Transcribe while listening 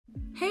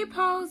Hey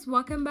pals,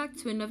 welcome back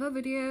to another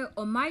video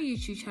on my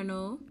YouTube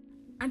channel.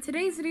 And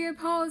today's video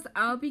pals,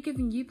 I'll be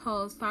giving you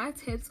pals 5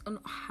 tips on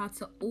how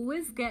to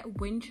always get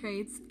win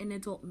trades in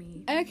Adopt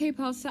Me. Okay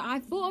pals, so I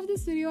thought of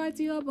this video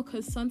idea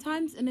because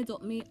sometimes in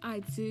Adopt Me I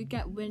do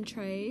get win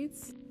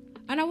trades.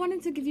 And I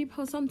wanted to give you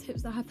pals some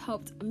tips that have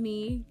helped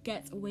me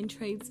get win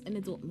trades in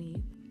Adopt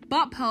Me.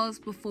 But pals,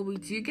 before we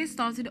do get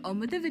started on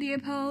with the video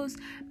pals,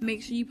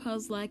 make sure you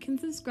pals like and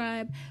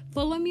subscribe,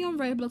 follow me on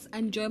Roblox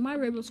and join my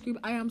Roblox group.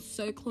 I am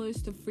so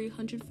close to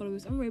 300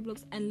 followers on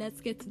Roblox and let's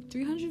get to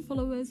 300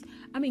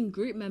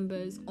 group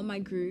members on my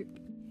group.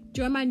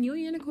 Join my new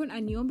unicorn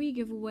and new bee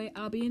giveaway.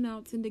 I'll be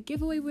announcing the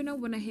giveaway winner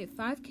when I hit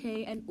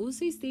 5k, and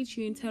also stay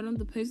tuned, turn on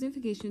the post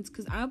notifications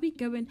because I'll be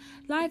going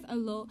live a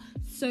lot,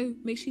 so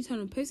make sure you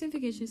turn on post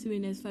notifications to be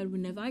notified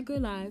whenever I go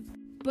live.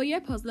 But yeah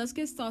pals, let's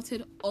get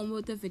started on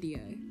with the video.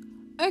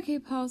 Okay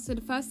pals, so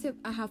the first tip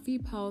I have for you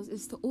pals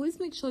is to always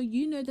make sure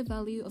you know the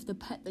value of the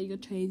pet that you're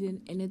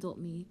trading in Adopt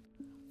Me.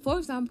 For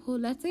example,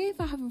 let's say if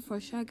I have a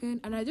frost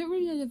dragon and I don't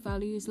really know the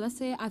values, let's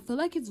say I feel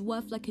like it's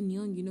worth like a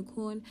neon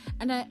unicorn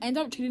and I end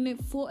up trading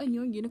it for a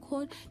neon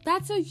unicorn,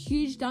 that's a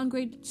huge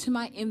downgrade to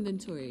my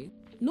inventory.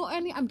 Not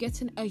only I'm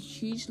getting a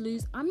huge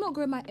lose, I'm not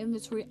growing my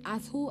inventory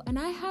at all and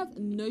I have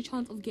no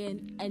chance of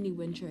getting any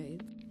win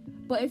trade.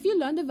 But if you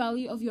learn the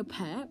value of your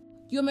pet,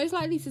 you're most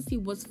likely to see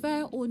what's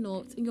fair or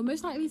not, and you're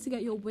most likely to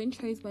get your win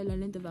trades by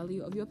learning the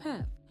value of your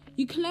pet.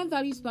 You can learn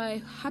values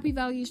by happy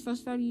values,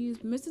 frost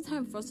values. Most of the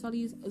time, frost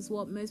values is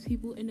what most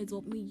people in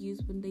Adopt Me use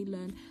when they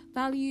learn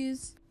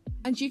values.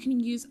 And you can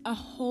use a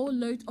whole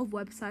load of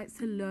websites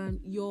to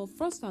learn your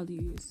frost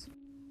values.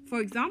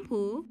 For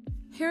example,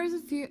 here is a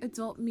few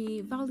Adopt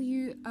Me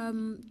value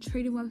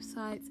trading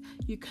websites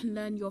you can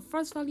learn your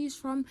frost values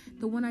from.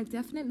 The one I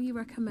definitely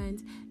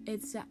recommend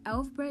is the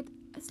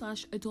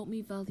Elfbread/Adopt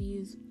Me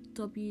values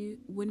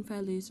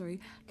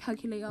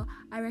calculator.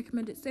 I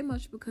recommend it so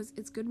much because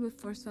it's good with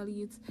frost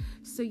values.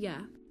 So yeah.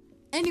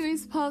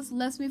 Anyways pals,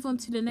 let's move on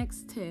to the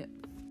next tip.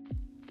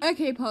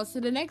 Okay pals, so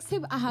the next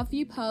tip I have for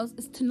you pals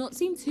is to not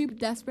seem too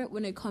desperate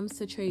when it comes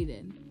to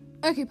trading.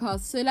 Okay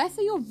pals, so let's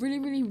say you're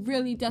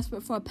really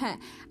desperate for a pet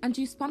and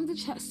you spam the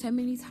chat so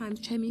many times,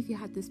 show me if you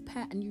had this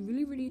pet, and you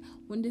really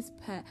want this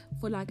pet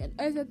for like an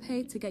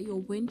overpay to get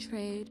your win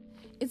trade.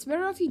 It's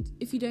better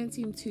if you don't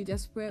seem too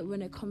desperate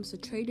when it comes to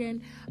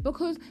trading,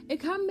 because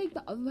it can make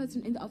the other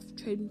person in the other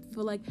trading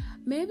feel like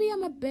maybe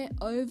I'm a bit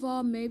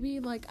over, maybe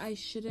like I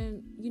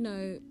shouldn't,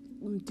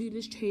 do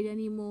this trade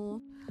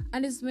anymore,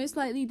 and it's most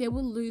likely they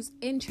will lose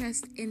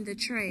interest in the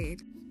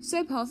trade.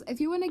 So pals,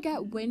 if you want to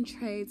get win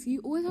trades,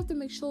 you always have to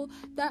make sure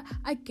that,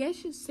 I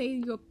guess you'd say,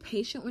 you're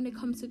patient when it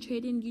comes to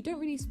trading. You don't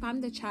really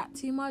spam the chat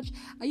too much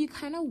and you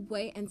kind of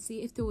wait and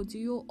see if they will do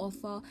your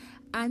offer.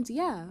 And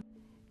yeah,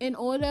 in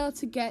order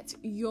to get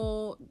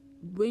your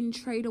win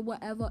trade or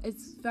whatever,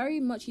 it's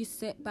very much you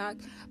sit back,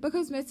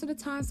 because most of the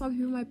time some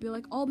people might be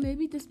like, oh,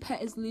 maybe this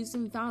pet is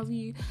losing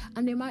value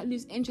and they might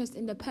lose interest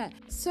in the pet.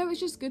 So it's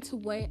just good to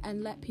wait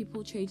and let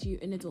people trade you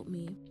in Adopt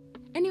Me.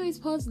 Anyways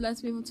pals,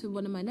 let's move on to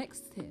one of my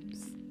next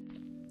tips.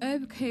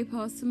 Okay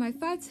pals, so my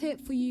third tip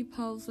for you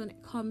pals when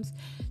it comes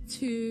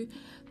to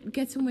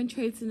getting win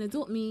trades in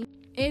Adopt Me,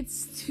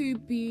 it's to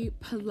be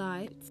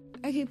polite.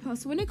 Okay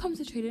pals, so when it comes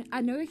to trading,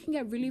 I know it can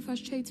get really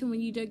frustrating when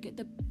you don't get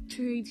the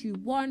trades you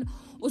want,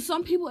 or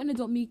some people in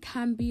Adopt Me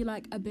can be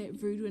like a bit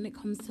rude when it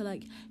comes to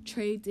like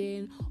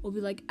trading, or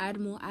be like add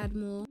more.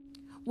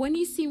 When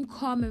you seem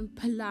calm and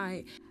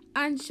polite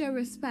and show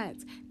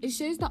respect, it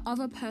shows the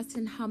other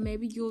person how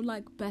maybe you're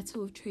like better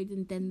with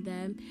trading than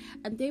them,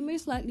 and they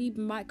most likely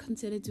might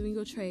consider doing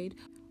your trade,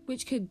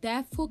 which could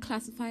therefore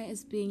classify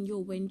as being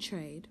your win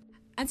trade.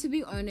 And to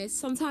be honest,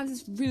 sometimes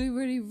it's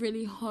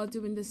really hard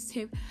doing this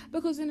tip,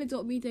 because in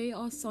Adopt Me there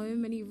are so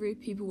many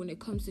rude people when it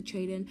comes to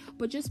trading,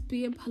 but just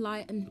being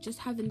polite and just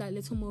having that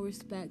little more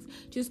respect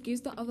just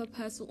gives the other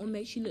person or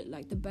makes you look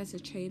like the better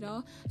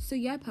trader. So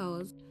yeah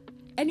pals.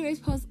 Anyways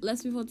pals,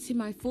 let's move on to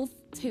my fourth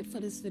tip for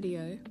this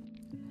video.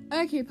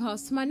 Okay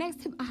pals, so my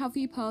next tip I have for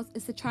you pals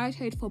is to try to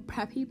trade for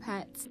preppy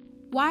pets.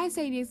 Why I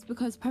say this,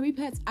 because preppy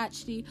pets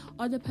actually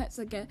are the pets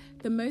that get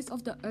the most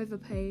of the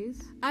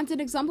overpays. And an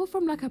example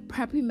from like a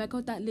preppy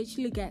mega that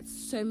literally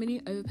gets so many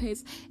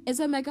overpays is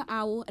a mega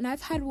owl, and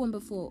I've had one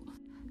before.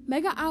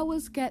 Mega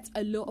owls get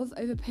a lot of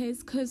overpays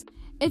because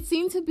it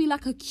seems to be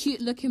like a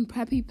cute looking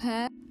preppy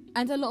pet,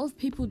 and a lot of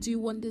people do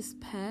want this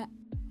pet.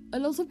 A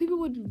lot of people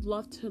would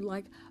love to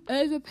like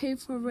overpay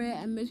for it,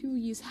 and most people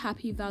use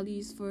happy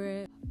values for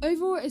it.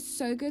 Overall, it's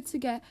so good to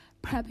get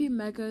preppy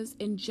megas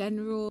in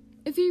general.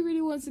 If you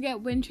really want to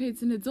get win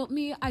trades in Adopt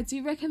Me, I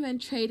do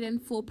recommend trading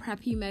for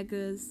preppy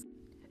megas.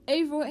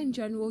 Overall, in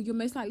general, you're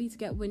most likely to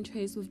get win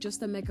trades with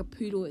just a mega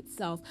poodle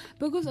itself,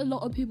 because a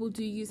lot of people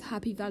do use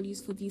happy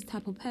values for these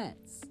type of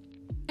pets.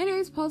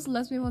 Anyways pals,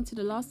 let's move on to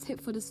the last tip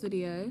for this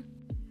video.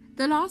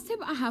 The last tip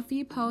I have for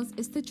you pals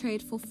is to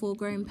trade for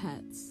full-grown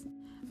pets.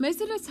 Most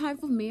of the time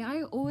for me,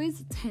 I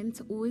always tend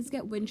to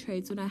get win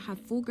trades when I have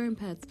full-grown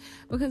pets,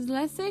 because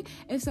let's say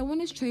if someone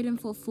is trading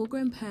for a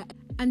full-grown pet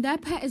and their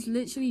pet is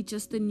literally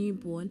just a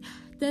newborn,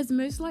 there's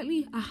most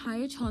likely a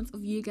higher chance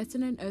of you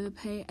getting an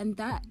overpay, and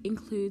that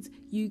includes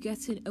you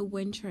getting a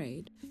win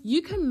trade.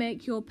 You can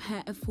make your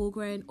pet a full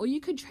grown, or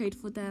you can trade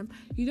for them.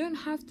 You don't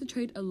have to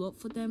trade a lot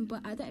for them,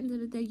 but at the end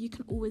of the day, you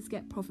can always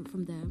get profit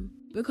from them.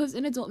 Because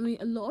in Adopt Me,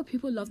 a lot of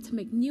people love to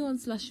make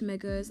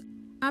neon/megas.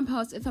 And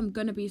plus, if I'm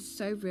gonna be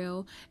so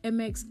real, it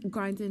makes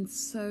grinding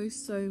so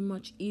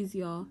much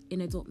easier in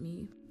Adopt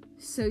Me.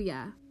 So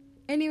yeah.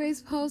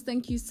 Anyways, pals,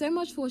 thank you so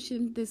much for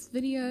watching this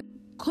video.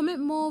 Comment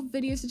more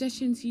video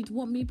suggestions you'd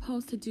want me,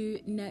 pals, to do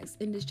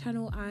next in this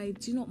channel. I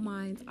do not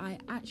mind. I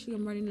actually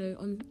am running low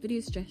on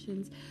video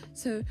suggestions,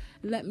 so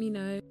let me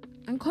know.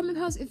 And comment,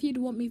 pals, if you'd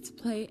want me to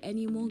play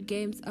any more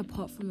games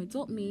apart from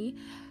Adopt Me.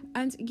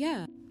 And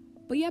yeah.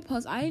 But yeah,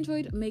 pals, I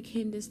enjoyed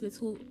making this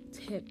little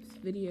tips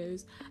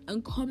videos,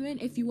 and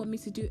comment if you want me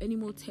to do any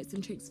more tips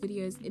and tricks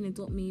videos in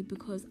Adopt Me,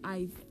 because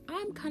I'm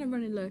kind of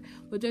running low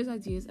with those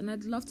ideas, and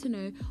I'd love to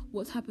know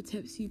what type of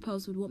tips you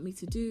pals would want me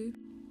to do,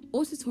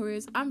 or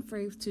tutorials. I'm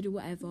free to do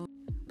whatever.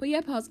 But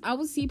yeah, pals, I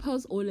will see you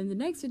pals all in the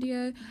next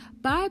video.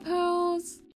 Bye, pals.